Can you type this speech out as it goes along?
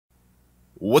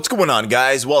What's going on,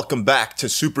 guys? Welcome back to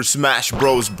Super Smash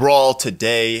Bros. Brawl.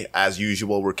 Today, as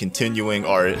usual, we're continuing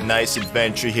our nice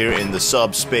adventure here in the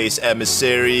Subspace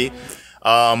Emissary.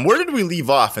 Where did we leave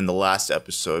off in the last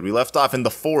episode? We left off in the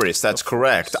forest, that's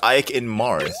correct. Ike and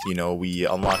Marth, you know, we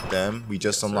unlocked them. We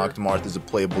just unlocked Marth as a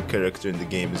playable character in the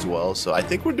game as well. So I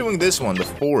think we're doing this one, the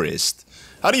forest.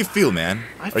 How do you feel, man?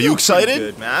 Are you excited?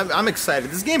 Good, man. I'm excited.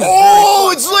 This game is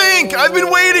Oh, it's Link! I've been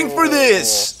waiting for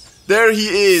this! There he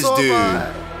is,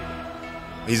 dude.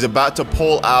 He's about to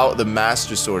pull out the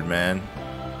Master Sword, man.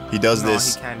 He does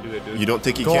this. He can't do it, dude. You don't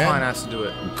think he can? Gohan has to do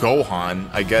it. Gohan,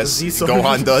 I guess.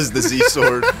 Gohan does the Z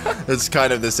Sword. It's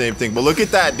kind of the same thing. But look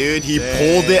at that, dude. He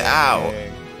pulled it out.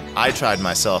 I tried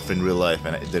myself in real life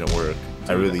and it didn't work. Dude,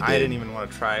 I really did. I didn't even want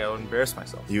to try. I would embarrass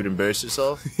myself. You would embarrass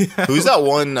yourself? Yeah. Who's that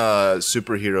one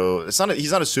superhero?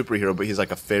 He's not a superhero, but he's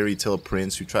like a fairy tale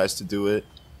prince who tries to do it.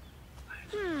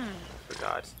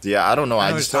 God. Yeah, I don't know.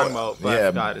 I just don't.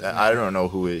 I don't know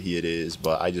who it is,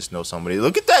 but I just know somebody.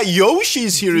 Look at that,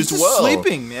 Yoshi's here as well.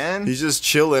 Sleeping, man. He's just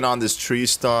chilling on this tree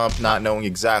stump, not knowing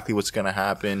exactly what's gonna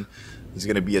happen. He's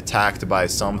gonna be attacked by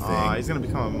something. He's gonna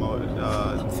become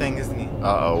a thing, isn't he?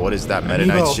 What is that? Meta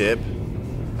Knight ship?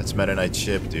 That's Meta Knight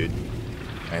ship, dude.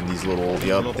 And these little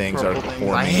things are forming.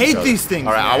 I hate these things.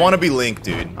 All right, I want to be Link,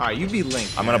 dude. All right, you be Link.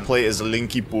 I'm gonna play as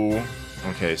Linky Poo.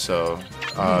 Okay, so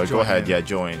go ahead, yeah,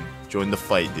 join the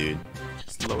fight, dude.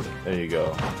 It's loading. There you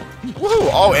go. Woohoo!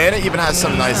 Oh, and it even has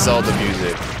some nice Zelda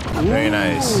music. Very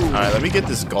nice. All right, let me get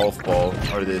this golf ball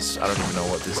or this. I don't even know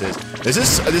what this is.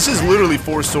 This is literally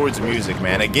Four Swords music,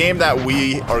 man. A game that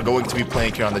we are going to be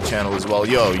playing here on the channel as well.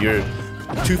 Yo, you're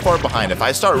too far behind. If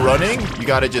I start running, you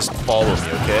gotta just follow me,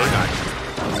 okay?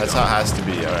 That's how it has to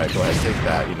be. All right, go ahead, take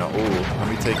that. You know, ooh, let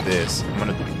me take this. I'm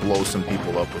gonna blow some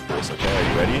people up with this. Okay, are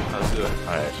you ready? Let's do it.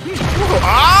 All right.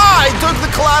 I took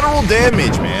the collateral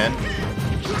damage, man.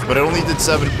 But it only did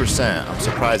 7%. I'm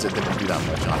surprised it didn't do that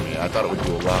much on me. I thought it would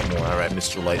do a lot more. All right,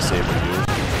 Mr. Lightsaber, dude.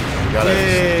 You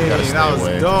gotta stay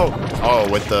away. Dope. Oh,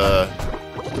 with the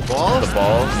ball? The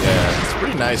ball? Yeah, it's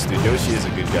pretty nice, dude. Yoshi is a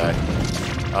good guy.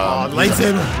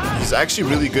 Lightsaber. He's actually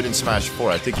really good in Smash 4.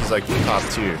 I think he's like top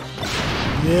tier.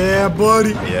 Yeah,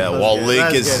 buddy. Yeah, while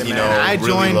Link is, you know, I joined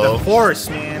really low. the force,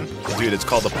 man. Dude, it's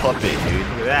called a puppet, dude.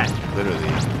 Look at that. Literally.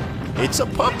 It's a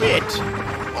puppet.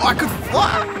 Oh, I could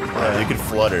fly. Yeah, you can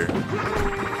flutter.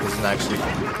 This is actually...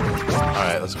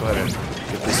 Alright, let's go ahead and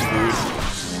get this food.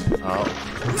 Oh.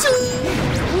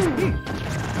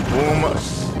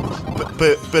 Boom.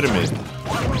 Pyramid. Look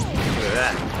at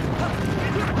that.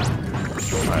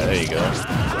 Alright, there you go.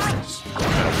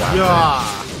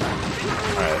 Yeah.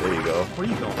 Alright, there you go. Where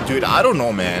are you going? Dude, I don't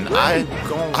know, man. I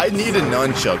need a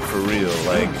nunchuck for real.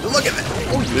 Like, look at that.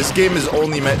 This game is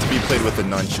only meant to be played with a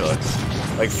nunchuck.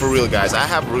 Like, for real, guys. I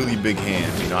have really big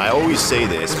hands. You know, I always say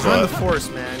this, but join the force,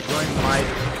 man. Join my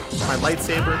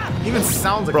lightsaber. It even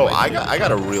sounds like. Bro, I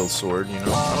got a real sword. You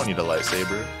know, I don't need a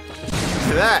lightsaber.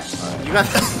 Look at that. You got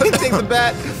that. Take the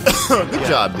bat. Good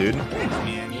job, dude.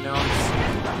 Man, you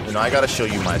know, I gotta show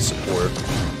you my support.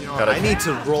 I need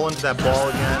to roll into that ball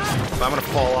again, but I'm gonna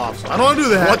fall off. So I don't want to do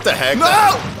that. What the heck? No!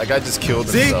 That guy just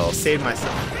killed himself. Saved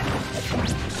myself.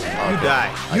 You die.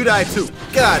 You die too.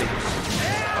 Get out of here.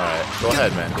 Alright, go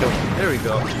ahead, man. Kill him. There we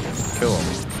go. Kill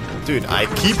him. Dude, I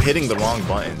keep hitting the wrong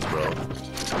buttons, bro.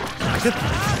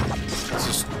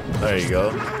 There you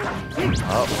go.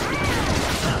 Oh.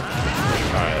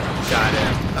 Alright. Got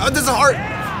him. Oh, there's a heart.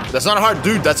 That's not a heart,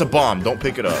 dude. That's a bomb. Don't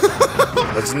pick it up.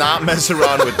 Let's not mess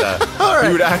around with that. Right.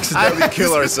 We would accidentally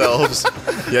kill ourselves.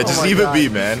 Yeah, just leave it be,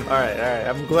 man. Alright.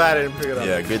 I'm glad I didn't pick it up.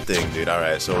 Yeah, good thing, dude.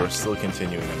 Alright, so we're still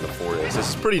continuing in the forest. This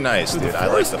is pretty nice, dude. I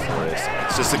like the forest.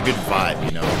 It's just a good vibe,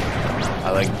 you know?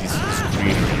 I like this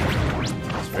greenery.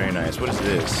 It's very nice. What is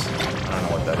this? I don't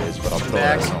know what that is, but I'll throw it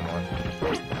at someone.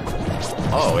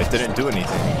 Oh, it didn't do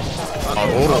anything.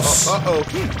 Uh-oh.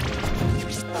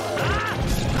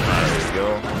 There we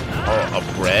go. Oh, a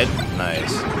bread?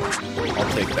 Nice.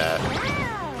 I'll take that.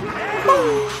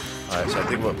 Alright, so I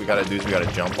think what we gotta do is we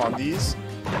gotta jump on these.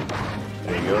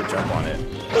 There you go, jump on it.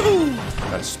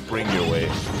 Gotta spring your way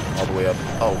all the way up.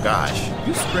 Oh gosh.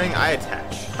 You spring, I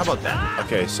attach. How about that?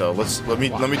 Okay, so let me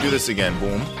do this again.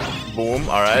 Boom. Boom.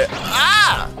 Alright.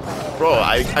 Ah! Bro,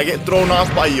 I get thrown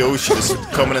off by Yoshi just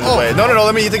coming in the way. No,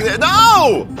 let me take that.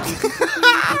 No!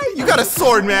 You got a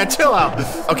sword, man. Chill out.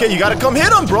 Okay, you gotta come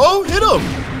hit him, bro. Hit him.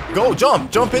 Go,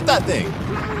 jump, hit that thing.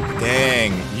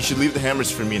 Dang, you should leave the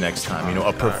hammers for me next time. You know,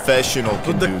 a professional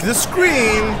can do. The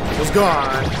screen was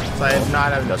gone, so I did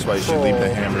not have. That's why you should leave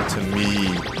the hammer to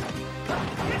me.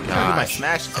 My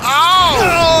smash. Oh!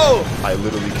 No! I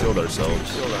literally killed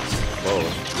ourselves. Killed us. Whoa.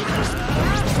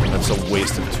 That's a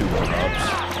waste of 2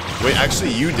 1-ups. Wait,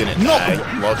 actually, you didn't die.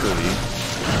 Luckily,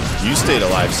 you stayed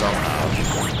alive somehow.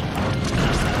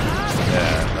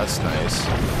 Yeah, that's nice.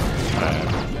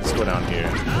 Alright, let's go down here.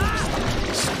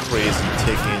 This crazy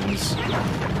Tickins.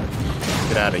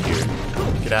 Get out of here.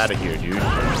 Get out of here, dude.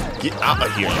 Get out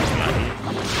of here.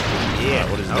 Yeah,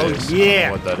 what is this? Oh,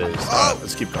 yeah. I don't know what that is. Alright,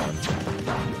 let's keep going.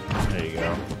 There you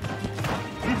go.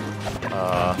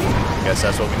 I guess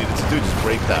that's what we needed to do. Just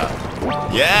break that.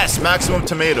 Yes! Maximum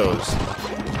tomatoes.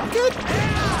 Good.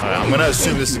 Alright, I'm gonna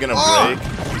assume this is gonna break.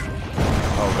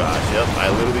 Oh gosh, yep. I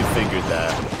literally figured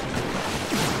that.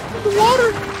 The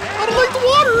water! I don't like the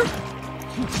water!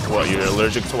 What, you're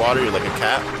allergic to water? You're like a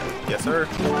cat? Yes, sir.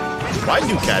 Why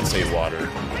do cats hate water?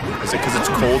 Is it because it's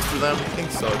cold for them? I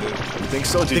think so, dude. You think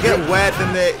so, dude? They get wet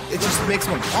and it just makes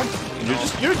them uncomfortable.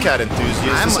 You're a cat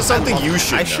enthusiast. This is something you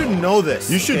should know. I should know this.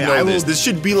 You should know this. This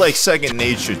should be like second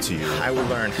nature to you. I will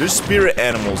learn. Your spirit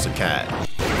animal's a cat.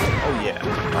 Oh, yeah.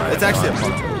 Right, it's actually a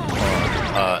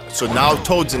monkey. So now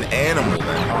Toad's an animal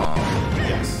then, huh?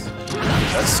 Yes.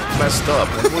 That's messed up.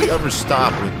 When will you ever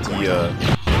stop with the,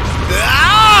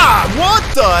 Ah! What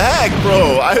the heck,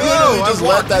 bro? I literally just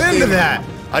let that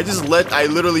thing... I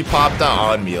literally popped out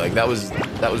on me. Like, that was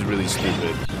really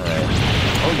stupid. Alright.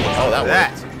 Oh, that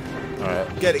worked.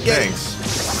 Alright. Get it, Thanks.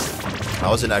 That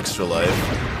was an extra life.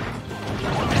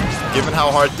 Given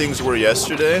how hard things were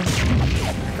yesterday,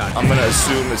 I'm gonna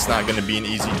assume it's not gonna be an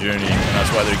easy journey, and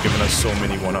that's why they're giving us so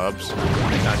many one-ups.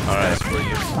 Alright.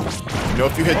 You know,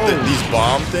 if you hit these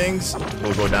bomb things,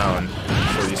 we'll go down.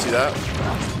 So, you see that?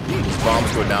 These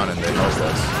bombs go down and they help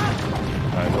us.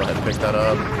 Alright, go ahead, pick that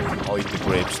up. I'll eat the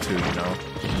grapes too, you know?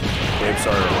 Grapes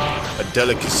are a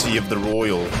delicacy of the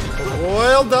royal.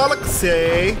 Royal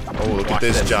delicacy! Oh, look at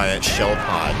this giant shell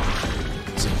pod.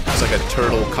 It's like a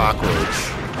turtle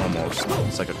cockroach, almost.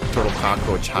 It's like a turtle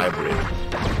cockroach hybrid.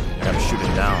 I gotta shoot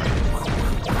it down.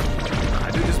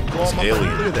 I do just blow It's them up.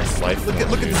 alien. Look at this. Life Look at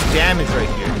this damage right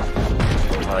here.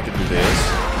 Oh, I can do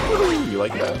this. You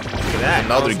like that? Look at that.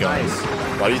 Another That gun. was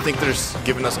nice. Why do you think they're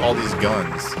giving us all these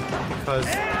guns? Because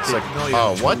It's like,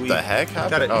 oh, what the heck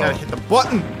happened? You gotta hit the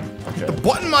button. Okay. Hit the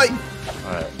button, Mike.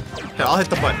 Alright. Okay, I'll hit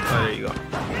the button. Oh, there you go.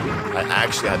 I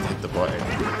actually had to hit the button.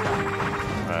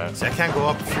 Alright. See, I can't go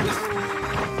up.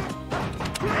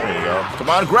 There you go. Come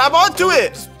on, grab onto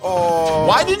it! Oh.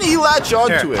 Why didn't he latch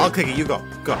onto it? I'll kick it. You go.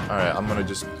 Go. Alright, I'm gonna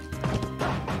just...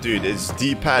 Dude, his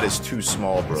D-pad is too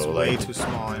small, bro. It's like, way too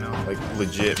small, I know. Like,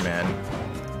 legit, man.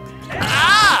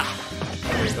 Ah!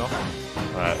 There you go.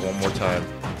 Alright, one more time.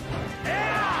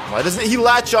 Why doesn't he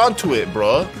latch onto it,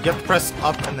 bro? You have to press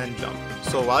up and then jump.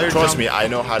 So while you're Trust me, I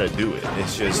know how to do it.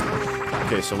 It's just...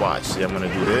 Okay, so watch. See, I'm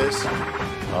gonna do this.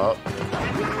 Up.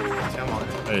 Come on.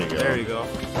 There you go. There you go.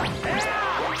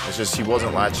 It's just he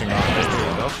wasn't latching on. There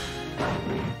you go.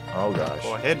 Oh, gosh.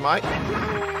 Go ahead, Mike.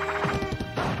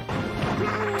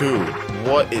 Dude,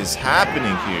 what is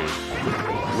happening here?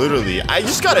 Literally, I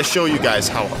just gotta show you guys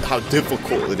how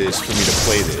difficult it is for me to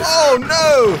play this. Oh,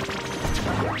 no!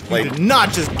 Like, you did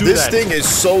not just do this that. thing is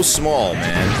so small,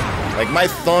 man. Like, my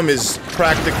thumb is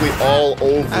practically all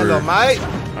over. Hello, mate.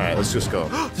 Alright, let's just go.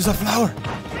 There's a flower.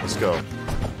 Let's go.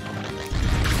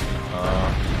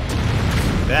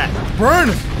 That. Burn!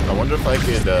 I wonder if I could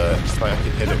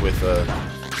hit it with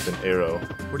an arrow.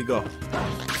 Where'd he go? You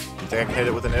think I can hit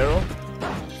it with an arrow?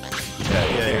 Yeah,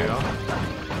 you There you go.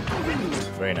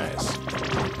 Very nice.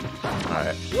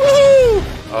 Alright. Woo!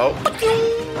 Oh.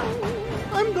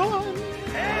 I'm gone.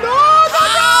 No!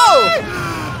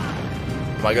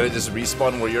 Am I gonna just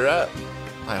respawn where you're at?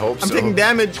 I hope so. I'm taking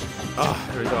damage. Oh,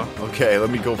 there we go. Okay, let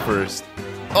me go first.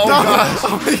 Oh No! gosh!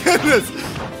 Oh my goodness!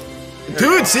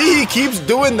 Dude, see, he keeps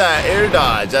doing that air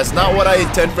dodge. That's not what I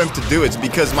intend for him to do. It's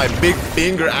because my big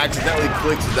finger accidentally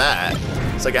clicks that.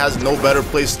 It's like it has no better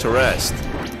place to rest.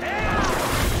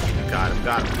 Got him,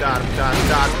 got him, got him, got him,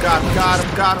 got him, got him, got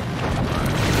him, got him.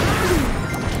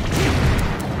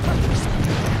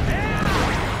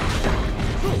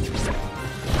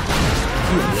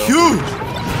 Huge!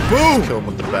 Boom! Kill him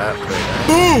with the bat.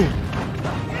 Boom!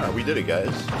 Alright, we did it,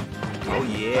 guys. Oh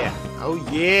yeah! Oh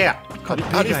yeah! How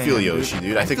do you feel, Yoshi,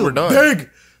 dude? I think we're done. Big!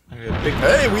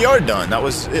 Hey, we are done. That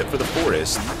was it for the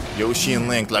forest. Yoshi and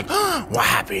Link, like, what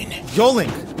happened?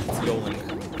 Yo-Link! It's Yo-Link.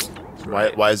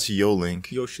 Why is he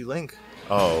Yo-Link? Yoshi Link.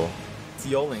 Oh. It's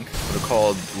Yo-Link. They're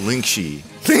called Linkshi.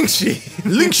 Linkshi!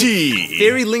 Linkshi!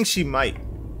 Fairy Linkshi might.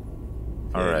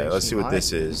 Alright, let's see what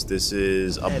this is. This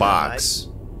is a Hello, box.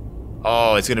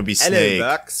 Oh, it's gonna be Snake. Hello,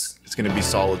 Bucks. It's gonna be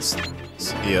solid.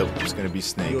 Yep, it's gonna be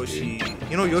Snake. Yoshi. Dude.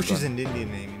 You know Yoshi's an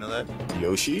Indian name, you know that?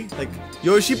 Yoshi? Like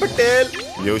Yoshi Patel.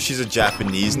 Yoshi's a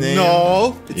Japanese name?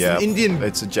 No, it's Yeah, an Indian.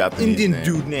 it's a Japanese name.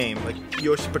 dude name, like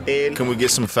Yoshi Patel. Can we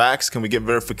get some facts? Can we get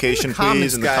verification, comments,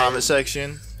 please, in the guys. comment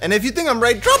section? And if you think I'm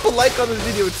right, drop a like on this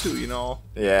video too. You know.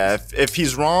 Yeah, if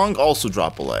he's wrong, also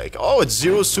drop a like. Oh, it's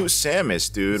Zero Suit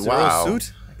Samus, dude. Zero Wow.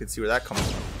 Suit? I can see where that comes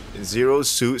from. Zero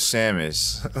Suit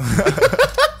Samus.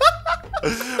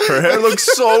 Her hair looks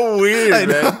so weird,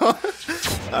 man.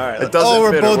 Alright. It doesn't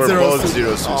we're fit. both We're Zero both Suit.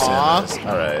 Zero Suit Aw. Samus.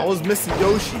 Alright. I was missing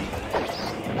Yoshi.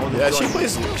 Yeah, she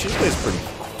plays pretty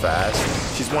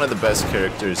fast. She's one of the best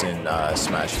characters in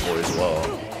Smash 4 as well.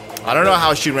 I don't know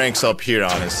how she ranks up here,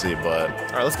 honestly, but...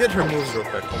 Alright, let's get her moves real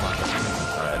quick. Hold on.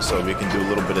 Alright, so we can do a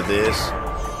little bit of this.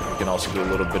 We can also do a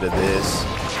little bit of this.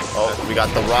 Oh, we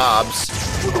got the Robs.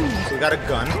 So we got a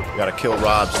gun. We gotta kill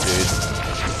Robs, dude.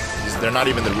 They're not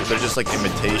even they're just like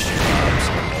imitation Robs.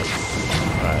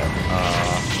 Alright,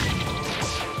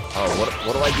 oh,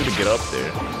 what do I do to get up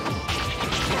there?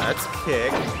 Let's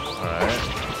kick. Alright.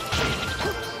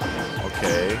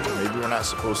 Okay, maybe we're not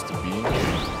supposed to be in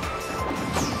here.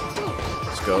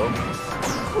 Let's go.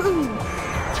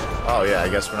 Oh yeah, I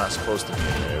guess we're not supposed to be in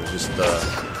there. It was just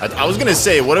I was gonna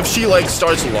say, what if she like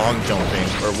starts long jumping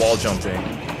or wall jumping?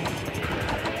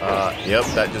 Yep,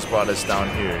 that just brought us down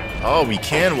here. Oh, we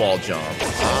can wall jump.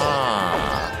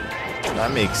 Ah,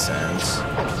 that makes sense.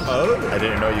 Oh. I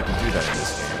didn't know you could do that in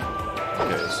this game.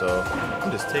 Okay, so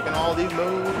I'm just taking all these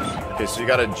moves. okay, so you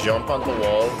gotta jump on the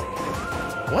wall.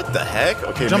 What the heck?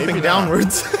 Okay, Jumping maybe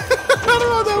downwards. I don't know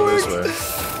how that Go works. this way.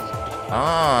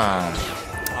 Ah.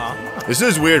 This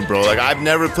is weird, bro. Like, I've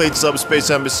never played Subspace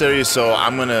Emissary, so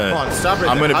I'm gonna... Hold on, stop right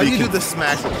I'm there. gonna How be do you do the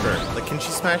smash with her? Like, can she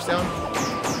smash down?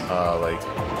 like...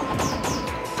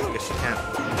 I guess she can't.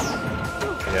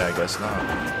 Yeah, I guess not.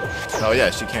 Oh, yeah,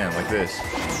 she can, like this.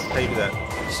 How do you do that?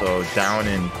 So, down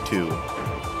in 2.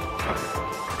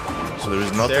 So, there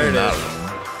was nothing There in it that is.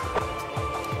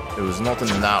 room. There was nothing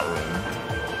in that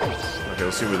room. Okay,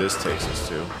 let's see where this takes us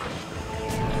to. We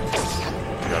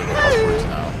gotta go upwards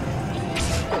now.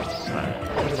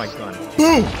 Where's my gun?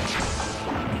 Boom!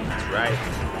 That's right.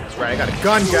 That's right. I got a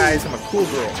gun, guys. I'm a cool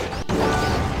girl.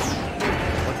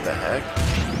 What the heck?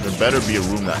 There better be a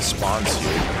room that spawns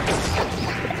here.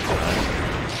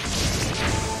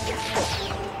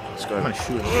 Let's go I'm ahead. gonna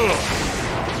shoot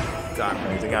him. God,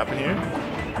 Anything happen here?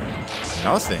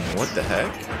 Nothing. What the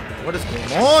heck? what is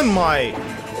going on, Mike?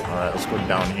 Alright, let's go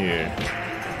down here.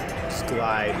 Just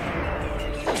glide.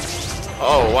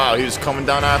 Oh wow, he was coming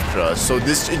down after us. So it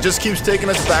just keeps taking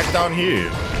us back down here.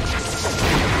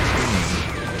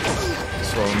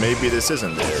 So maybe this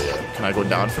isn't the area. Can I go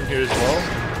down from here as well?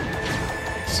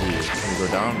 Let's see. Can we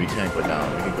go down? We can't go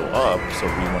down. We can go up. So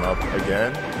we went up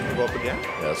again. Can we go up again?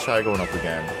 Yeah, let's try going up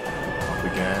again. Up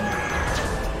again.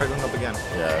 Try going up again.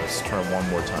 Yeah, let's turn one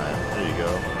more time. There you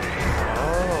go.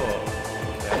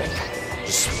 Oh. Okay.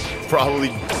 Just probably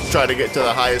try to get to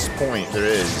the highest point there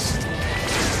is.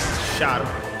 Shot him.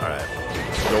 Alright.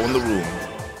 Go in the room.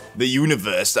 The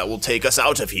universe that will take us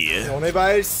out of here.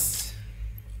 Coronavirus.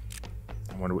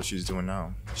 I wonder what she's doing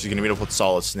now. She's gonna meet up with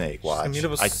Solid Snake. Watch. I mean,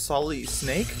 of a solid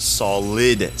snake?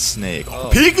 Solid Snake. Oh.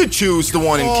 Pikachu's the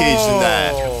one encaged in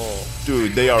that. Oh.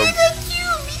 Dude, they are...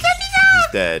 He's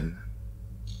dead.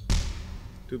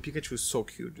 Dude, Pikachu's so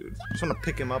cute, dude. I just wanna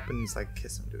pick him up and just like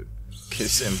kiss him, dude.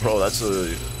 Kiss him, bro. That's a...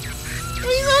 He's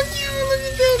so cute, look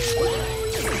at this.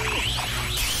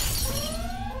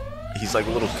 He's like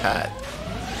a little cat.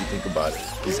 If you think about it.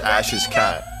 He's Ash's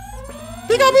cat.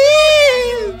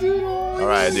 Pikachu! Dude,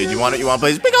 Alright, dude. You wanna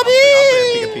play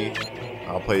Pikachu!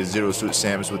 I'll play Zero Suit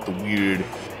Samus with the weird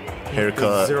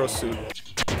haircut. Zero suit.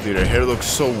 Dude, her hair looks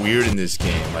so weird in this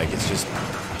game. Like, it's just...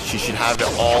 She should have it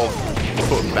all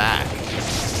put back.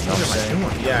 You know what I'm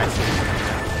saying?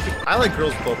 Yeah, I like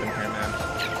girls with open hair,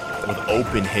 man. With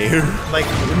open hair? Like,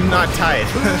 not tied.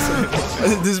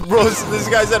 this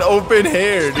guy said open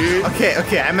hair, dude.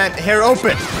 Okay, I meant hair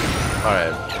open.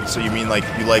 Alright, so you mean like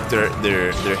you like their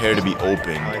hair to be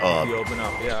open I like up. you open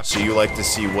up, yeah. So you like to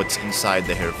see what's inside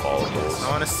the hair follicles. I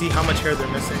want to see how much hair they're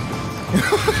missing.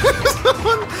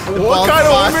 What kind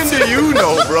of women do you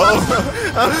know, bro?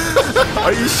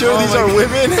 Are you sure these are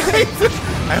women?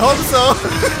 I hope so.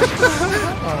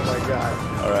 Oh my god.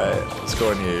 Alright, let's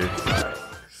go in here.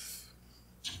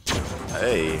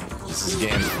 Hey, this is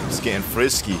getting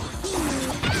frisky.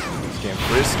 It's getting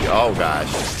frisky. Oh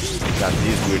gosh. Got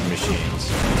these weird machines.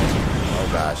 Oh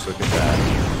gosh, look at that.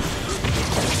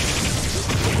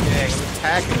 Dang, I'm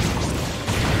attacking.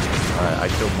 Alright, I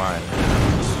killed mine.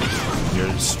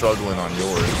 You're struggling on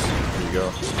yours. Here you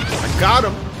go. I got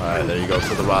him. Alright, there you go.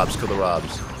 Kill the Robs, kill the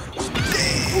Robs.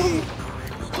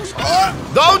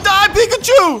 Don't die,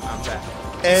 Pikachu! I'm back.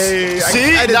 Hey,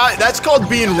 See, that's called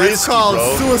being risky, that's called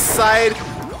bro. suicide.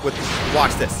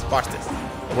 Watch this. Watch this.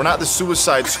 We're not the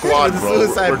Suicide Squad, We're the bro.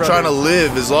 Suicide We're trying to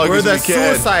live as long We're as we the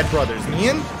can. Suicide Brothers.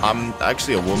 Ian? I'm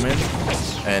actually a woman,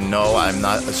 and no, I'm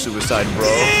not a suicide bro.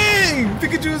 Dang!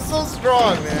 Pikachu is so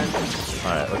strong, man.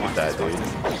 All right, look at that, dude.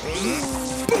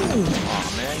 Boom!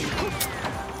 Aw, man.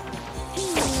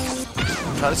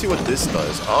 I'm trying to see what this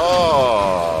does.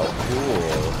 Oh,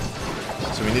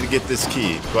 cool. So we need to get this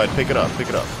key. Go ahead, pick it up. Pick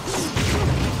it up.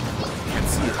 Can't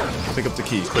see it. Pick up the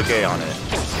key. Click A on it.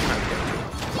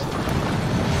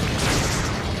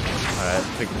 Alright,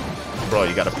 bro,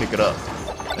 you gotta pick it up.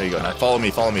 There you go. Now follow me,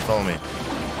 follow me, follow me. I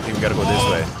think we gotta go this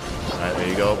way. Alright, there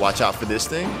you go. Watch out for this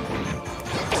thing.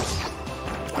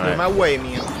 Alright. My way,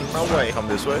 man. In my way. Come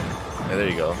this way. Yeah, there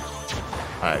you go.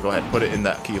 Alright, go ahead. Put it in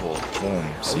that keyhole. Boom.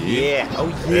 See? Oh, yeah. Oh,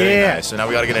 yeah. Very nice. So now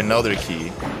we gotta get another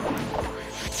key.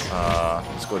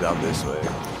 Let's go down this way.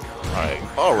 Alright.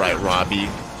 Alright, Robbie.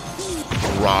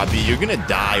 Robbie, you're gonna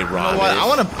die, Robbie. You know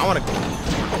what? I wanna go.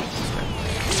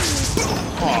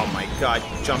 Oh my god,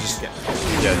 you jumped again.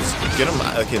 Yeah, just get him.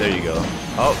 Okay, there you go.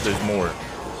 Oh, there's more.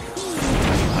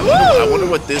 I wonder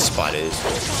what this spot is.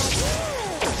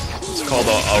 It's called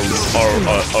a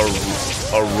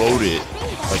rodent.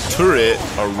 Like turret,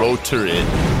 a roturret.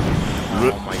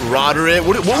 Roturret?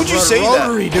 What would you say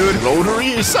rotary, that? Dude. Rotary?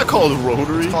 It's not called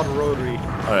rotary. It's called rotary.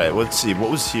 Alright, let's see.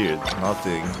 What was here?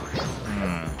 Nothing.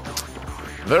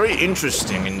 Very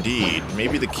interesting indeed.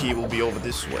 Maybe the key will be over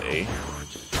this way.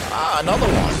 Ah, another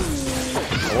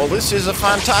one. Well, this is a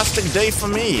fantastic day for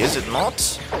me, is it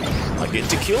not? I get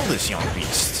to kill this young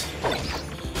beast.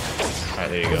 Alright,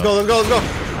 there you go. Let's go, let's go, let's go.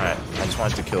 Alright, I just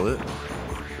wanted to kill it.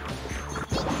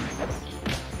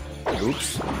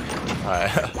 Oops.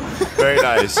 Alright. Very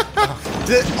nice.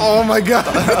 Oh my god.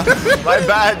 My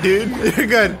bad, dude. You're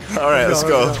good. Alright, let's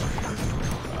go.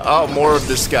 Oh, more of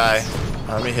this guy.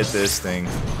 Let me hit this thing.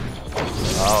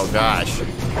 Oh gosh.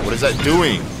 What is that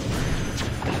doing?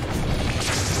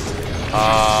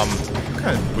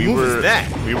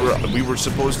 We were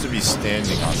supposed to be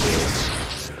standing on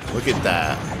this. Look at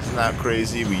that. Isn't that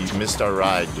crazy? We missed our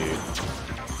ride, dude.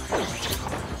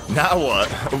 Now what?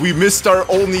 We missed our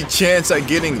only chance at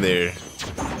getting there.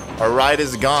 Our ride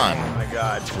is gone. Oh my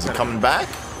god. Is it coming back?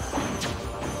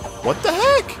 What the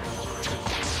heck?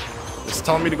 It's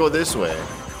telling me to go this way.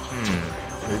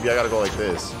 Maybe I gotta go like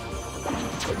this.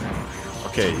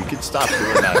 Okay, you can stop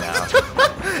doing that now.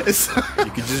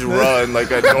 You can just run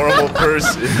like a normal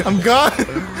person. I'm gone.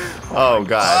 Oh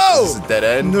gosh, Oh! this is a dead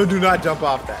end. No, do not jump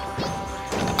off that.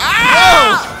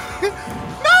 Ah! No,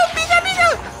 Pika, Pika!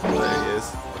 There he is.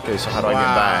 Okay, so how do I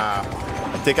get back?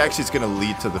 I think actually it's gonna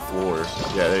lead to the floor.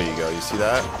 Yeah, there you go. You see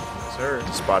that? Sir.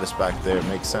 The spot is back there.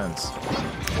 Makes sense.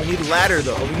 We need ladder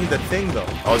though. We need the thing though.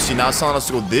 Oh, see, now it's telling us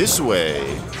to go this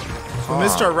way. We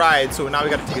missed our ride, so now we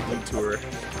gotta take a detour.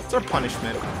 It's our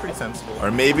punishment. Pretty sensible. Or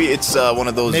maybe it's one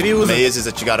of those mazes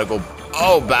that you gotta go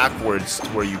backwards to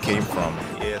where you came from.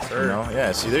 Yes, sir. You know?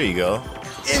 Yeah, see, there you go.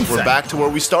 Inside. We're back to where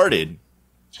we started.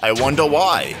 I wonder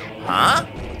why. Huh?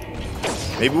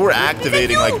 Maybe we're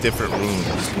activating like different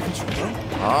rooms.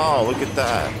 Oh, look at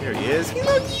that. There he is. He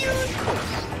looked cute.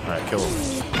 Alright, kill him.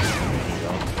 There you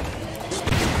go.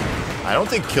 I don't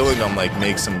think killing them like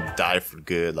makes him die for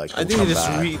good. Like I think he just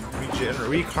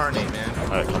reincarnate, man.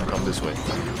 Alright, come this way.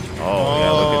 Oh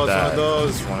yeah, look at that. It's one of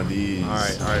those. It's one of these.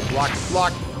 Alright,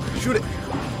 block, shoot it.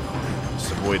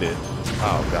 Just avoid it.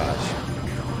 Oh gosh.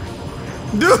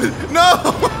 Dude, no!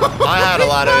 I had a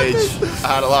lot of age. I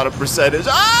had a lot of percentage.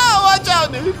 Oh, watch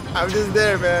out, dude. I'm just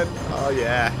there, man. Oh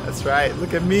yeah, that's right.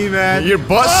 Look at me, man. You're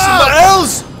busting somebody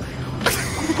else.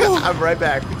 I'm right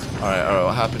back. Alright,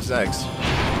 what happens next?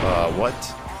 What?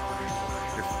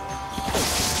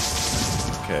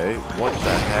 Okay, what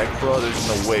the heck, bro? There's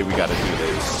no way we gotta do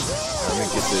this. Let me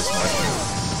get this mushroom.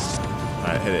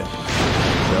 Alright, hit it.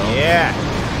 Yeah.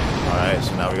 Alright,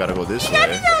 so now we gotta go this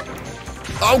way.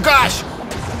 Oh gosh!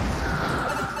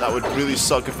 That would really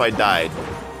suck if I died.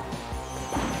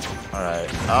 Alright.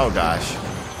 Oh gosh.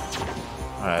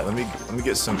 Alright, let me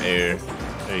get some air.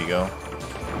 There you go.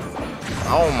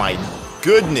 Oh my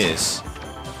goodness.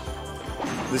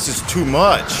 This is too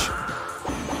much.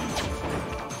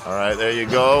 Alright, there you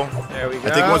go. There we go.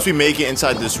 I think once we make it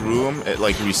inside this room, it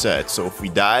like resets. So if we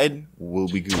died, we'll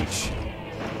be gooch.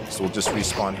 So we'll just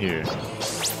respawn here.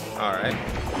 Alright.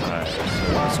 Alright,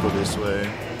 so let's go this way.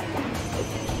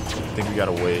 I think we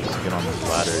gotta wait to get on those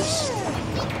ladders.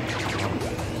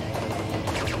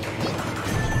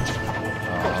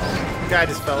 The guy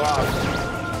just fell off.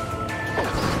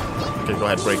 Okay, go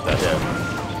ahead, break that, yeah.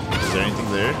 Is there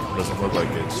anything there? Doesn't look like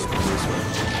it, so go this way.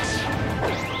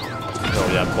 Oh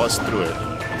yeah, bust through it.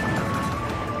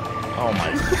 Oh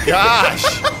my gosh!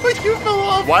 You fell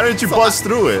off. Why didn't you bust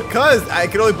through it? Cause I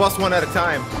could only bust one at a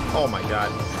time. Oh my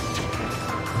god.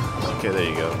 Okay, there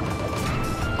you go.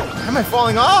 Why am I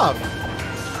falling off?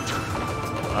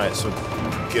 Alright, so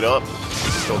get up,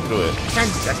 go through it.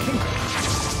 I can't.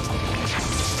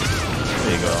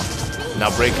 There you go. Now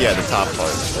break, yeah, the top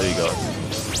part. There you go.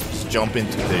 Just jump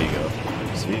into it. There you go.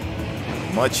 See?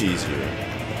 Much easier.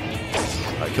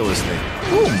 Alright, kill this thing.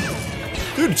 Boom!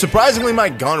 Dude, surprisingly my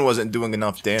gun wasn't doing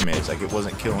enough damage. Like, it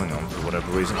wasn't killing them for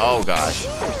whatever reason. Oh gosh.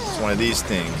 It's one of these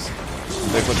things.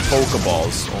 Like with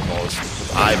Pokeballs, almost.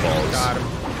 With eyeballs. Got him.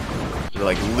 They're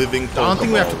like living Pokeballs. I don't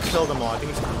think we have to kill them all. I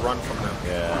think we just run from them.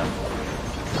 Yeah.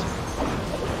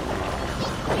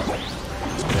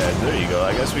 Yeah, there you go.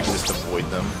 I guess we can just avoid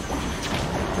them.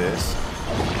 This.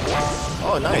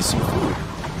 Oh, nice. Some food.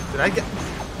 Did I get...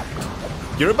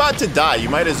 You're about to die. You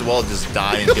might as well just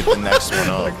die and get the next one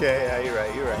up. Okay, yeah, you're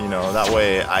right, you're right. You know, that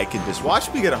way I could just...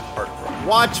 Watch me get a heart.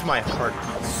 Watch my heart.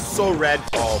 So red.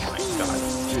 Oh my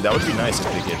god. Dude, that would be nice if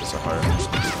they gave us a heart.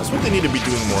 That's what they need to be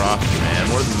doing more often, man.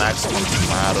 More than maximum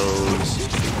tomatoes.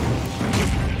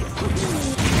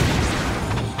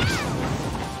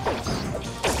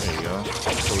 There you go.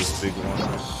 Kill this big one.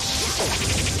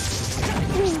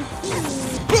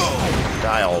 Boom!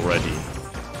 Die already.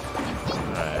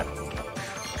 Alright.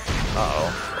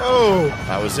 Uh-oh. Oh!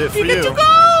 That was it for you. Get to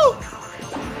go!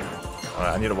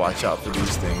 Alright, I need to watch out for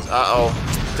these things. Uh-oh.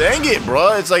 Dang it,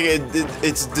 bro. It's like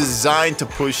it's designed to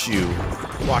push you.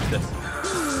 Watch this.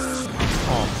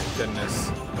 Oh my goodness.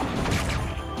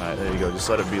 Alright, there you go. Just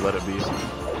let it be, let it be.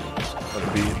 Let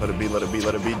it be, let it be, let it be,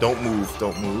 let it be. Don't move,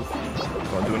 don't move.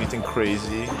 Don't do anything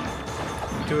crazy.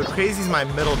 Dude, crazy's my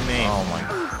middle name. Oh my.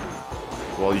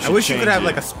 Well, you should I wish you change could have it.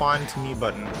 like a spawn to me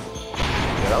button.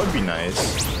 Yeah, that would be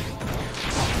nice.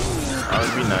 That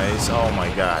would be nice. Oh my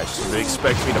gosh. They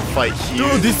expect me to fight here.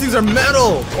 Dude, these things are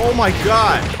metal! Oh my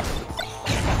god!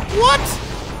 What?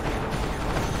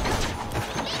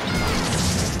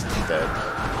 I'm dead.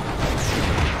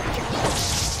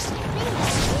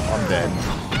 I'm dead.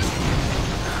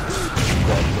 I'm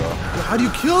dead, bro. How do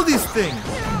you kill these things?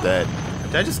 I'm dead.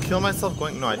 Did I just kill myself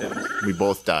going? No, I didn't. We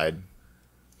both died.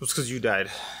 It was because you died.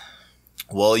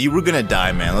 Well, you were gonna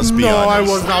die, man. Let's be No, honest. I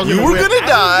wasn't. I was you gonna were win. gonna I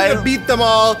die. was gonna beat them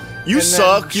all. You and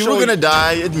suck. then You were show gonna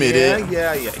die. Admit it.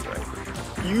 Yeah, you're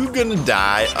right. You gonna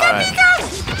die.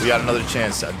 Alright. We got another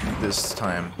chance at this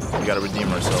time. We gotta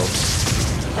redeem ourselves.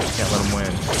 Can't let them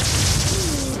win.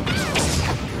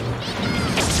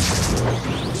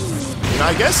 You know,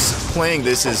 I guess playing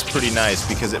this is pretty nice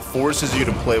because it forces you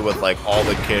to play with like all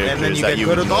the characters And then you that get you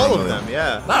good would with all of normally- them,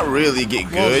 yeah. Not really get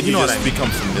good, Well, you know what just I mean. become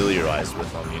familiarized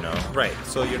with them, you know? Right,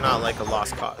 so you're not like a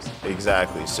lost cause.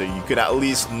 Exactly, so you could at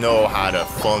least know how to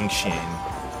function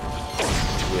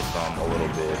with them a little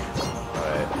bit.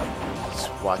 Alright, let's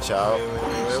watch out.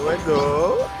 Wait,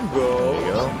 go. There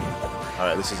you go.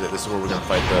 Alright, this is it. This is where we're gonna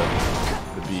fight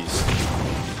the beast.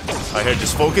 Alright, here,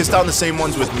 just focus on the same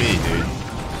ones with me, dude.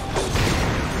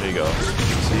 There you go.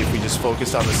 See if we just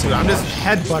focus on the same Dude, I'm ones. just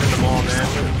headbutting them all, man.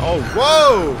 Oh,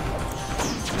 whoa!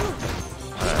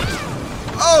 Alright.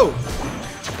 Oh!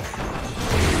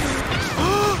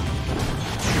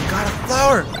 Got a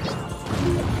flower!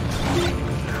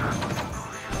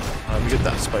 Let me get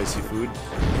that spicy food.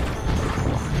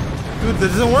 Dude, that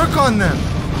doesn't work on them.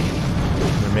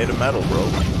 They're made of metal, bro.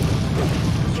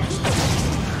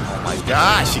 Oh my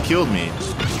gosh, he killed me.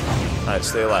 Alright,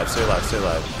 stay alive, stay alive, stay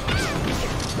alive.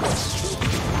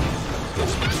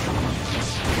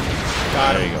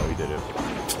 Got There him. you go, we did it.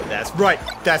 That's right.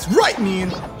 That's right,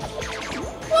 man.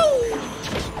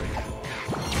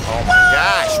 Oh my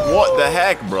gosh, what the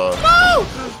heck, bro?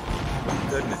 Oh!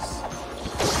 Goodness.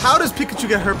 How does Pikachu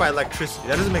get hurt by electricity?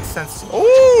 That doesn't make sense to me.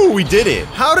 Ooh, we did it.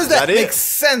 How does that Is make it?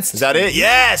 sense? Is that it?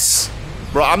 Yes!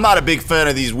 Bro, I'm not a big fan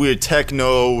of these weird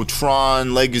Techno,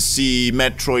 Tron, Legacy,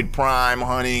 Metroid Prime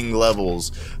hunting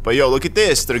levels. But yo, look at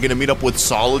this. They're gonna meet up with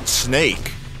Solid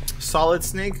Snake. Solid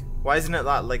Snake? Why isn't it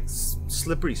not like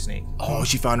Slippery Snake? Oh,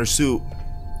 she found her suit.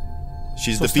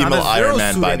 She's So the it's not female a Zero Iron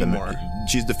Man suit by anymore.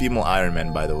 She's the female Iron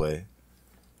Man, by the way.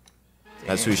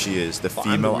 That's who she is. The Well,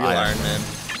 I'm the female real Iron Man.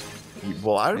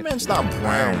 Well, Iron Man's not brown,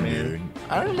 Iron Man. dude.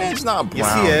 Iron Man's not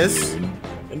brown, Yes, he is. dude.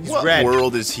 In He's what red.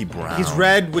 world is he brown? He's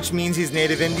red, which means he's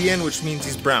Native Indian, which means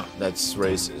he's brown. That's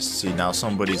racist. See, now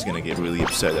somebody's gonna get really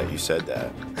upset that you said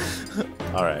that.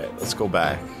 Alright, let's go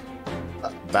back.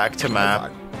 Back to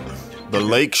map. The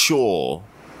Lake Shore.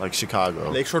 Like Chicago.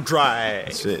 Lakeshore Drive.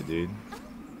 That's it, dude.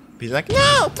 He's like,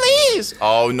 no, please!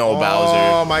 Oh no, Oh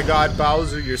Bowser. my god,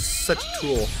 Bowser, you're such a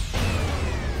tool.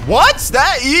 What?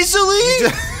 That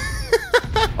easily?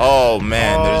 Oh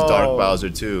man, there's Dark Bowser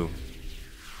too.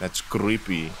 That's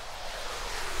creepy.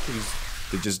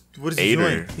 They just What is ate he her.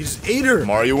 doing? He just ate her.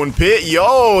 Mario and Pit,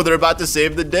 yo, they're about to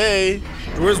save the day.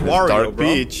 Where's Wario, Dark bro?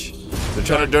 Peach. They're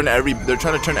trying to turn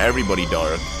everybody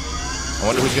dark. I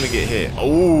wonder who's gonna get hit.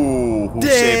 Oh, who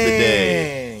saved the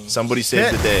day? Somebody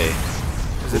saved the day.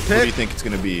 Is it Who do you Pit? think it's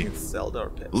gonna be? It's Zelda or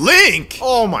Pit? Link!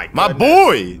 Oh my god. My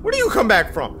boy! Where do you come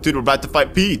back from? Dude, we're about to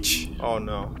fight Peach. Oh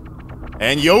no.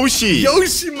 And Yoshi!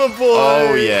 Yoshi, my boy!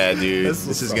 Oh yeah, dude.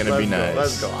 This is gonna be nice.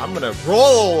 Let's go. I'm gonna roll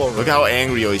all over. Look how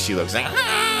angry Yoshi looks. Gonna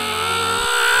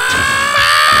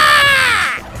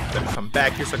come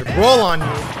back here so I can roll on you.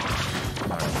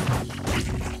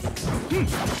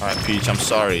 Alright, Peach, I'm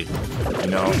sorry. You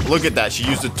know, look at that. She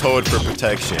used a toad for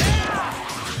protection.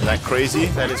 Isn't that crazy?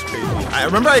 That is crazy. I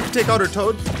remember I could take out her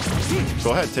toad.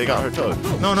 Go ahead, take out her toad.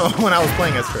 No, when I was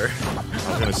playing as her. I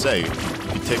was gonna say,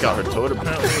 you take out her toad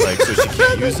apparently, like, so she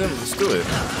can't use him? Let's do it.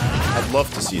 I'd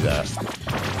love to see that.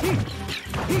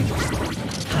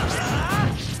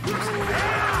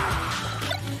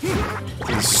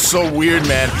 It's so weird,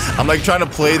 man. I'm like trying to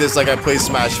play this like I play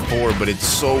Smash 4, but it's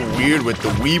so weird with the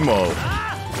Wiimote.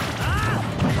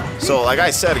 So, like I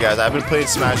said, guys, I've been playing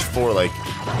Smash 4 like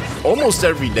almost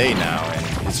every day now,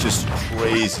 and it's just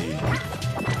crazy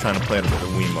trying to play it with the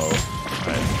Wiimote.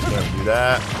 Alright, we're gonna do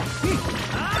that.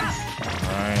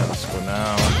 Alright, let's go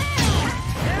now.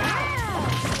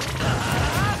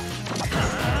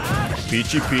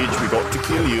 Peachy Peach, we got to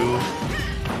kill you.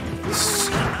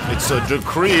 It's a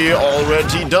decree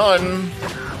already done.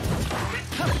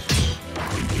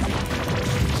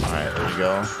 Alright, there we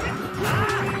go.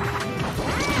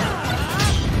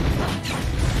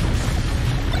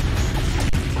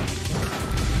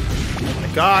 Oh my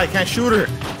god, I can't shoot her.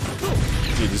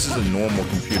 Dude, this is a normal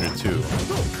computer too.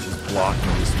 Just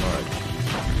blocking this much.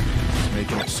 It's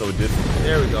making it so difficult.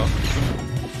 There we go.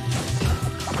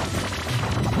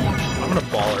 I'm gonna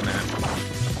ball her, man.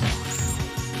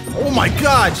 Oh my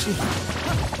god!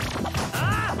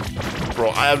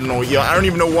 Bro, I have no idea. I don't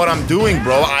even know what I'm doing,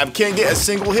 bro. I can't get a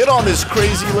single hit on this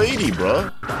crazy lady, bro.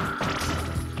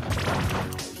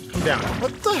 Come down.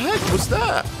 What the heck was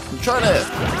that? I'm trying to...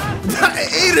 I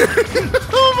ate her!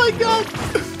 Oh my god!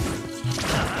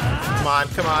 Come on,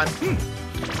 come on.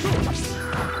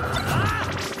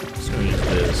 Just gonna use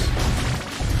this.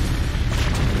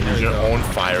 Use your own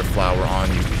fire flower on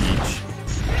you, Peach.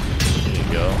 There you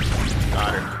go.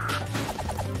 Got her.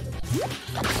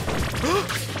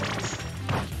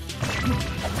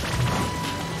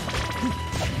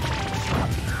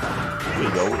 There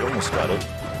you go, we almost got it.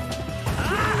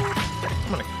 I'm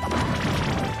gonna...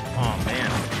 Oh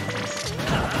man.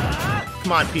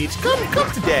 Come on, Peach. Come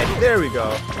to Daddy. There we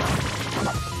go.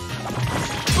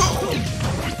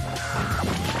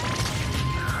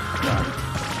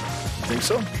 Think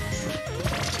so?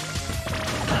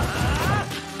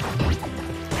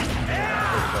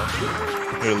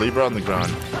 Here, leave her on the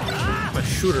ground. I'm gonna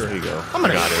shoot her. There you go. I'm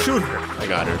gonna Got her. shoot her. I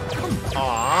got her.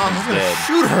 Aw, I'm gonna Dead.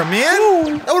 shoot her,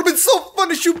 man. That would've been so fun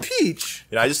to shoot Peach.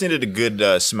 You know, I just needed a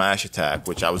good smash attack,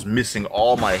 which I was missing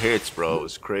all my hits, bro. It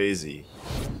was crazy.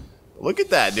 Look at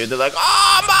that, dude. They're like,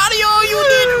 "Oh, Mario, you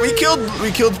did.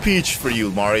 We killed Peach for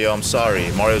you, Mario. I'm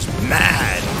sorry. Mario's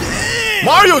mad.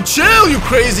 Mario, chill, you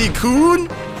crazy coon."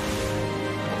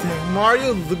 Dang,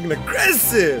 Mario looking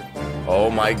aggressive. Oh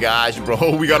my gosh,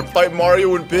 bro. We gotta fight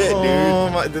Mario and Pit, dude. Oh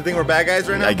my, do you think we're bad guys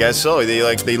right now? I guess so. They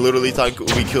literally thought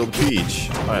we killed Peach.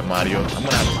 All right, Mario. I'm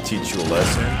gonna have to teach you a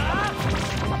lesson.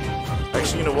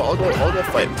 Actually, you know what? I'll go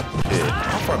fight Pit.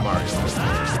 I'll fight Mario.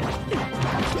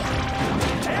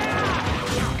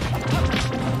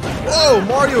 Whoa,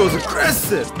 Mario is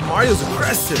aggressive. Mario's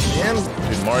aggressive, man.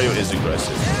 Dude, Mario is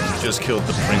aggressive. He just killed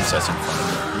the princess in front of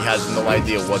him. He has no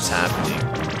idea what's happening.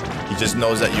 He just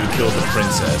knows that you killed the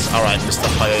princess. All right, Mr.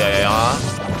 Hayaya.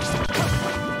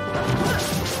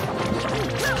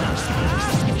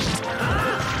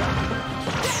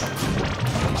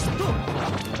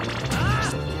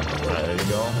 There you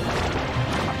go.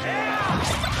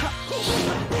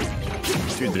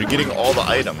 Dude, they're getting all the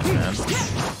items, man.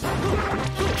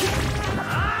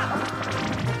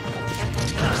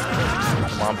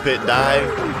 Come on, Pit, die.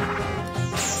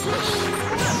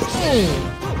 There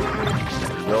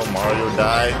you go, Mario,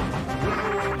 die.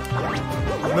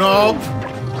 No.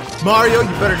 Mario,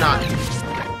 you better not.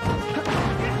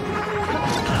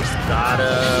 Got him.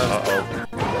 Uh-oh.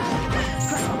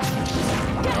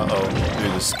 Uh-oh.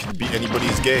 Dude, this could be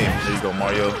anybody's game. There you go,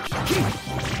 Mario.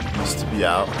 Needs to be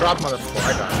out. Drop motherfucker.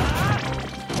 I got him.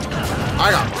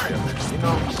 I got Mario, man. You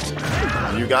know.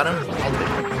 You got him? I'll take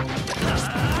him.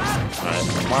 Alright,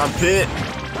 come on, Pit.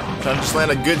 Trying to just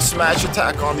land a good smash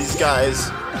attack on these guys.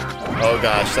 Oh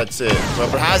gosh, that's it.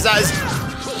 Whoever has that is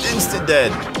instant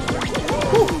dead.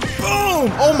 Whew.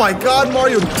 Boom! Oh my god,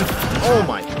 Mario. Oh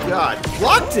my god.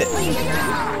 Blocked it. There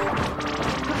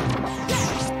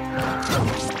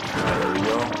we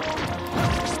go.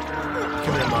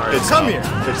 Come here, Mario. Come here.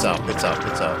 Pits out.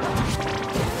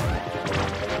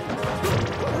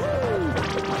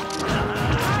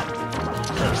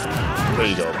 There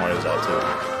you go. Mario's out too.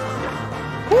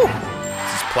 Whew.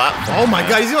 This platform. Oh my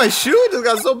god, you see my shoe? This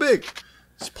got so big.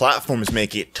 These platforms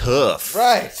make it tough.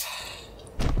 Right.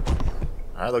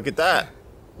 Alright, look at that.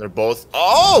 They're both.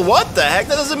 Oh, what the heck?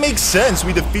 That doesn't make sense.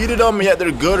 We defeated them, yet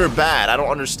they're good or bad. I don't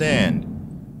understand.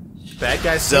 Bad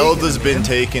guys. Zelda's been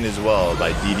taken as well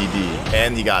by DDD,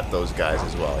 and he got those guys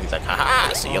as well. He's like,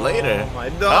 haha, see you later. Oh my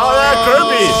god. Oh, yeah,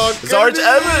 Kirby. It's our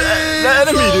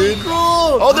enemy, dude. Cool.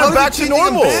 Oh, they're How back did to you take him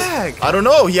normal. back? I don't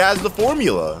know. He has the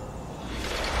formula.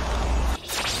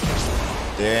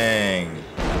 Dang.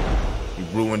 He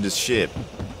ruined his ship.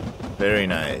 Very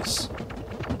nice.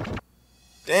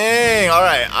 Dang. All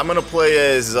right. I'm going to play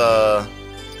as, I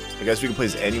guess we can play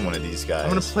as any one of these guys. I'm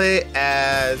gonna play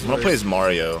as. I'm gonna play as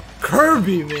Mario.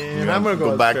 Kirby, man. I'm gonna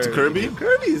go back to Kirby.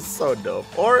 Kirby is so dope.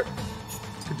 Or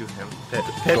could do him. Pit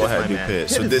Go is ahead, my do man. Pit.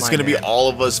 Pit So is this is my gonna be man. all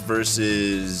of us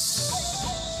versus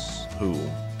who?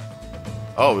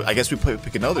 Oh, I guess we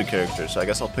pick another character. So I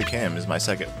guess I'll pick him as my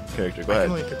second character. Go I ahead.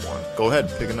 can only pick one. Go ahead,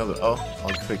 pick another. Oh,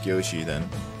 I'll pick Yoshi then.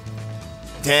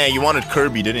 Dang, you wanted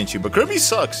Kirby, didn't you? But Kirby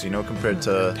sucks, you know, compared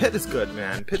to. Pit is good,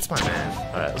 man. Pit's my man.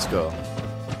 All right, let's go.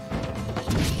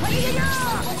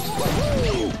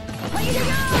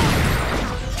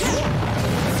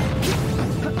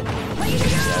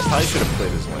 Yeah, I probably should have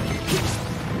played as Link.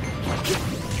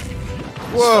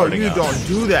 Whoa, Starting you out. don't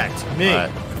do that to me.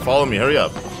 Alright, follow me, hurry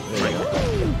up. There you go.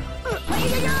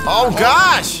 Oh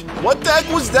gosh! What the heck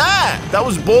was that? That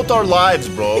was both our lives,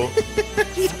 bro.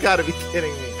 You gotta be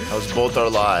kidding me. That was both our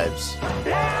lives.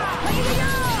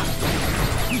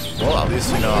 Well, at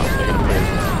least, you know, they're gonna play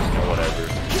as Link, you know, whatever.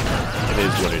 It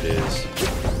is what it is.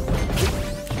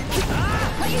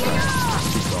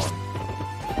 Keep going.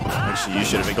 Actually, you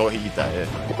should have go eat that. Yeah.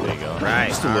 There you go. Right,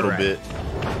 Just a little bit.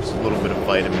 Just a little bit of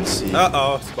vitamin C.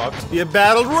 Uh-oh, it's about to be a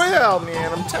battle royale,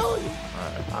 man. I'm telling you.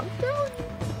 Alright. I'm telling you.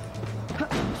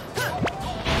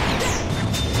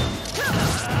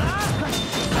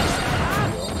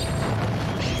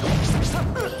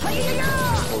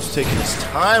 Bro's taking his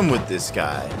time with this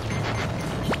guy.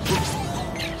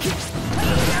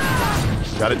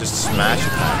 Gotta just smash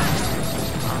attack.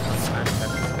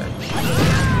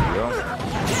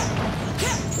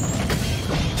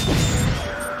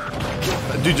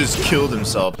 That dude just killed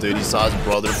himself, dude. He saw his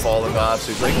brother falling off,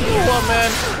 so he's like, you know what,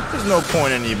 man? There's no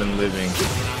point in even living.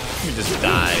 Let me just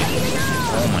die.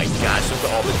 Oh my gosh, look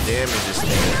at all the damage this thing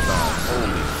has done.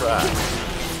 Holy crap.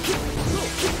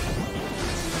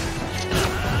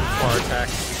 Bar attack.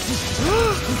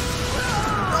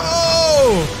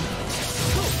 Oh!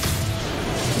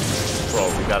 Bro,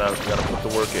 we gotta put the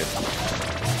work in.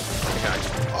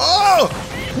 Oh!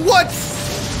 What?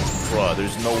 Bro,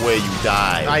 there's no way you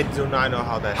die. I do not know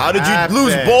how that How did happened. you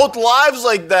lose both lives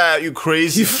like that, you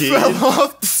crazy You kid? fell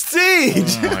off the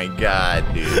stage. Oh my god,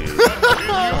 dude.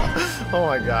 Oh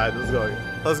my god, let's go.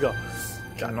 Let's go.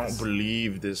 I don't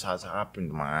believe this has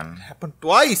happened, man. Happened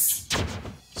twice.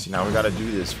 See, now we gotta do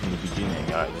this from the beginning.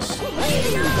 Alright, just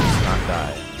not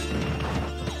die.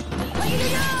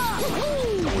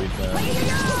 Wait there. There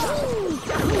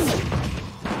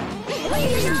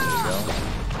you go.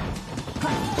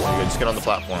 Just get on the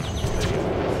platform. There you go.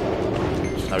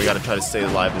 Now we gotta try to stay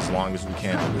alive as long as we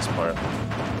can on this part.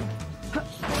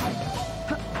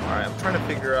 Alright, I'm trying to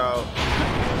figure out.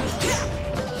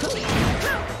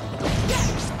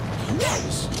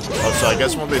 Oh, so I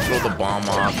guess when they throw the bomb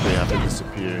off, they have to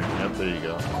disappear. Yep, there you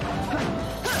go.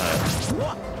 Alright.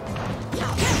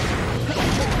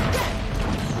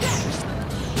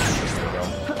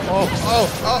 Oh,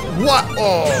 what?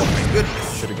 Oh my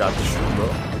goodness. Should've got the shoe, bro.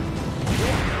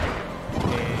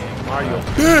 And Mario.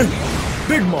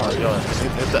 Big Mario. Yo,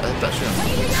 hit that shroom.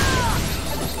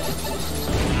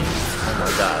 Oh my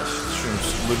gosh, the shroom's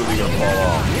literally gonna fall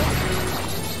off.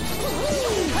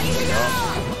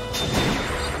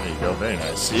 There you go, very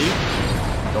nice. See?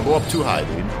 Don't go up too high,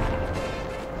 dude.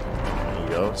 There you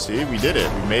go. See, we did it.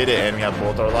 We made it, and we have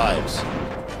both our lives.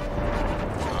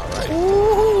 Alright.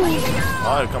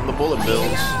 Alright, come the bullet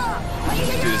bills.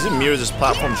 Dude, is it me or is this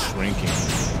platform shrinking?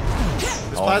 This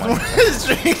platform is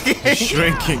shrinking. It's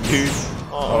shrinking, dude.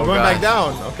 Oh, we're going back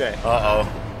down. Okay. Uh-oh.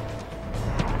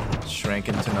 Shrinking. shrank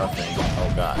into nothing.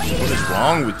 Oh gosh, what is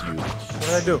wrong with you? What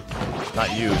did I do?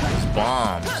 Not you, it's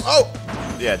bombs. Oh!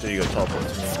 Yeah, there you go, teleport to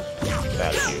me. Get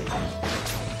out of here.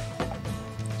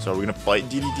 So are we gonna fight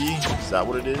DDD? Is that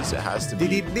what it is? It has to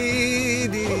be.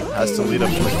 It has to lead up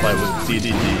to a fight with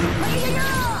DDD.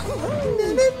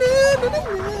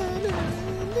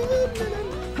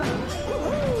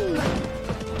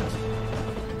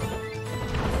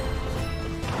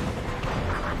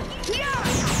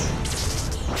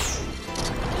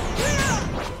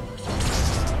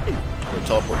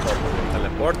 Teleport.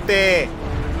 Teleporte!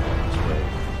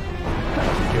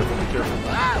 Be careful.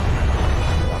 Ah!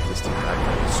 Lock this thing back.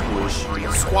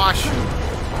 Squash! Alright,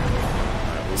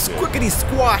 Squickety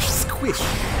squash squish!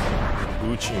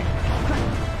 Gucci.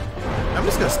 I'm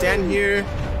just gonna stand here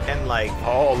and like...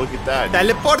 Oh, look at that.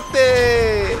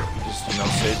 Teleporte! Just,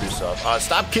 save yourself.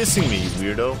 Stop kissing me, you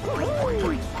weirdo.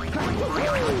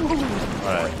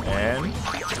 Alright, and...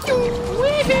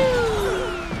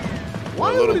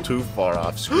 We're a little too far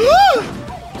off screen.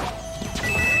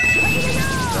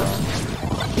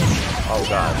 Oh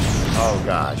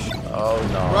gosh. Oh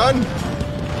no. Run!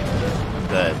 I'm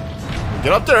dead.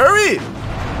 Get up there, hurry!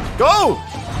 Go!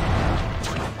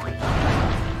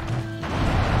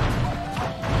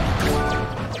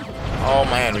 Oh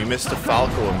man, we missed the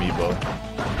Falco amiibo.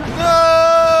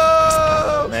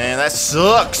 No! Man, that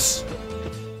sucks!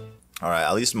 Alright,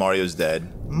 at least Mario's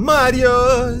dead.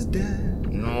 Mario's dead.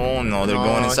 No, they're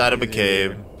going inside of a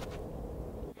cave.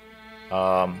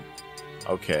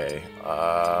 Okay.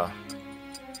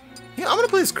 Yeah, I'm gonna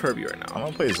play as Kirby right now. I'm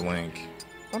gonna play as Link.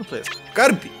 I'm gonna play as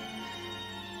Kirby.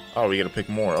 Oh, we gotta pick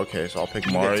more. Okay, so I'll pick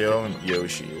Mario and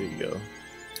Yoshi. There you go. So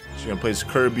you're gonna play as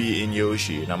Kirby and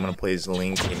Yoshi, and I'm gonna play as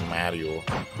Link and Mario.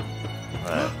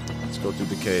 Alright, let's go through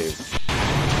the cave.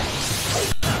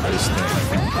 This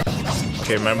thing.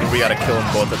 Okay, remember we gotta kill them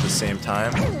both at the same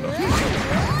time.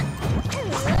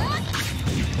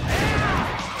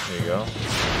 There you go.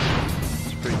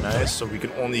 It's pretty nice, so we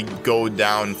can only go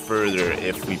down further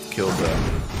if we've killed them.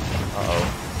 Uh-oh.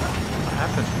 What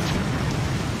happened?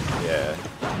 Yeah,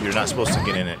 you're not supposed to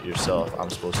get in it yourself. I'm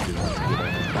supposed to be the one to get in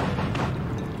it.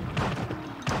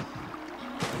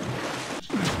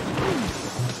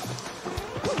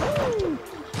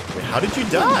 Wait, how did you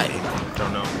die?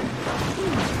 Don't know.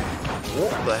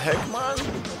 What the heck, man?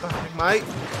 What the heck, Mike?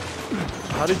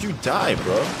 How did you die,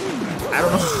 bro? I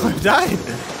don't know. I died.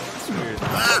 It's weird.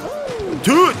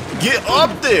 Dude, get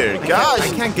up there, guys! I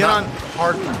can't get on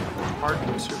hard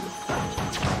server.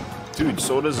 Dude,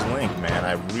 so does Link, man.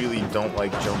 I really don't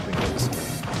like jumping in this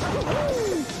game.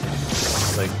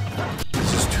 Like,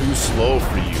 this is too slow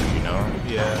for you, you know?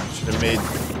 Yeah. Should have made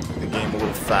the game a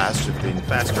little faster if they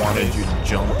wanted you to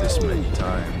jump this many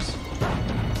times.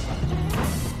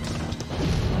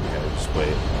 Okay, just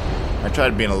wait. I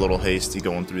tried being a little hasty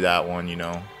going through that one, you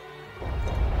know?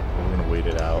 We're gonna wait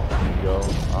it out. There you go.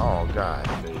 Oh, God.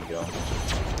 There you go.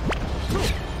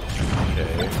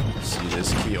 Okay, see,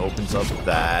 this key opens up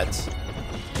that.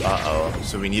 Uh-oh,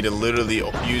 so we need to literally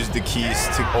use the keys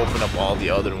to open up all the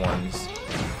other ones.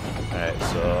 Alright,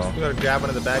 so... You gotta grab one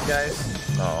of the bad guys?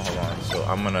 Oh, hold on. So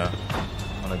I'm gonna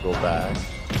go back.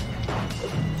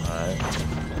 Alright.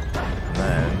 And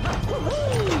then...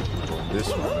 this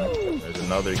one. There's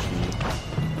another key.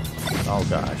 Oh,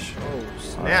 gosh. Oh,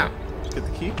 snap. Did you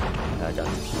get the key? Yeah, I got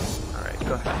the key. Alright,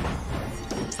 go ahead.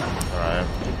 Alright.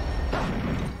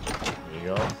 There you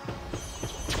go.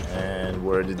 And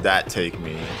where did that take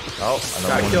me? Oh,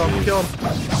 another Gotta one. kill him.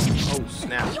 Oh,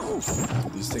 snap.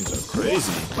 These things are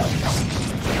crazy.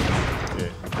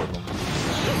 Okay, killed him.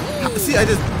 See, I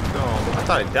just... No, I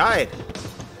thought I died.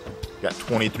 You got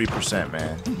 23%,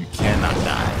 man. You cannot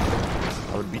die.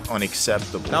 That would be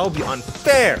unacceptable. That would be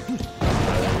unfair. There you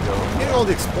go. I'm getting all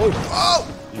the explosions. Oh!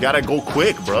 You gotta go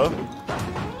quick, bro. Get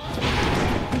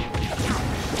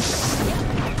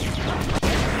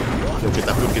that food, get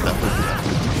that food, get that food.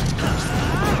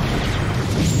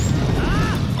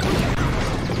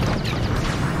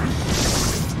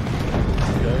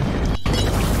 Okay.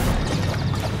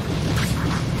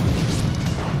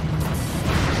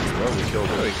 Well, we killed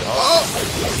him. Oh!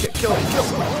 Kill him.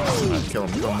 Alright, kill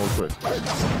him real quick.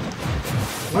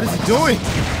 What is he doing?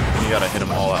 You gotta hit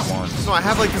them all at once. No, I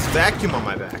have like this vacuum on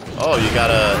my back. Oh, you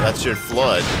gotta, that's your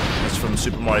flood. That's from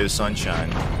Super Mario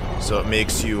Sunshine. So it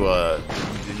makes you,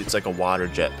 it's like a water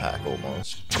jetpack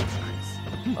almost.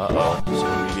 Uh-oh, so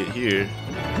when we get here,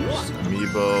 there's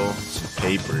amiibo, some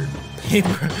paper.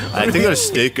 I think they're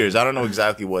stickers. I don't know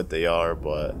exactly what they are,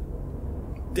 but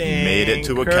Dang, made it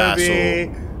to a Kirby.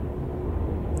 castle.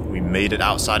 We made it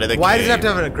outside of the Why cave. does it have to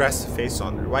have an aggressive face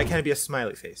on there? Why can't it be a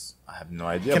smiley face? I have no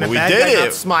idea, Can but a we bad did guy not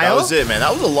it. smile? That was it, man.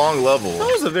 That was a long level.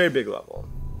 That was a very big level.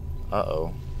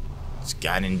 Uh-oh. It's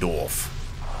Ganondorf.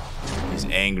 He's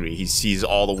angry. He sees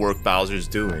all the work Bowser's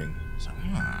doing. He's like,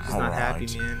 He's not happy,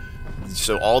 man.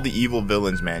 So all the evil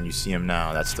villains, man, you see him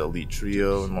now. That's the elite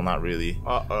trio. Well, not really.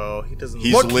 Uh-oh, he doesn't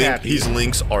He's look Link. happy. He's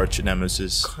Link's arch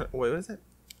nemesis. Wait, what is it?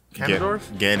 Ganondorf?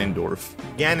 Ganondorf.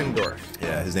 Ganondorf.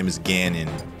 Yeah, his name is Ganon.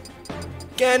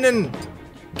 Ganon.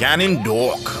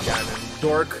 Ganondorf.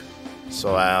 Ganondorf.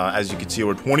 So as you can see,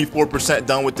 we're 24%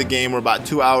 done with the game. We're about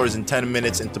 2 hours and 10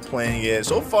 minutes into playing it.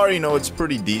 So far, you know, it's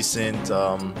pretty decent.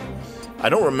 I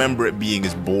don't remember it being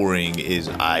as boring as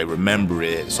I remember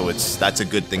it, so that's a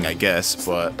good thing, I guess.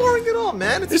 But Boring at all,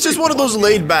 man. it's just one of those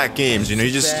laid-back games, you know. You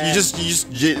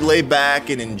just lay back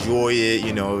and enjoy it,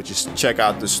 you know. Just check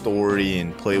out the story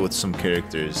and play with some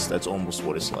characters. That's almost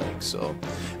what it's like. So,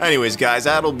 anyways, guys,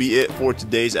 that'll be it for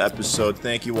today's episode.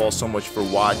 Thank you all so much for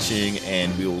watching,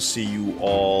 and we will see you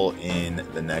all in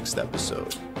the next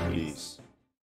episode. Peace.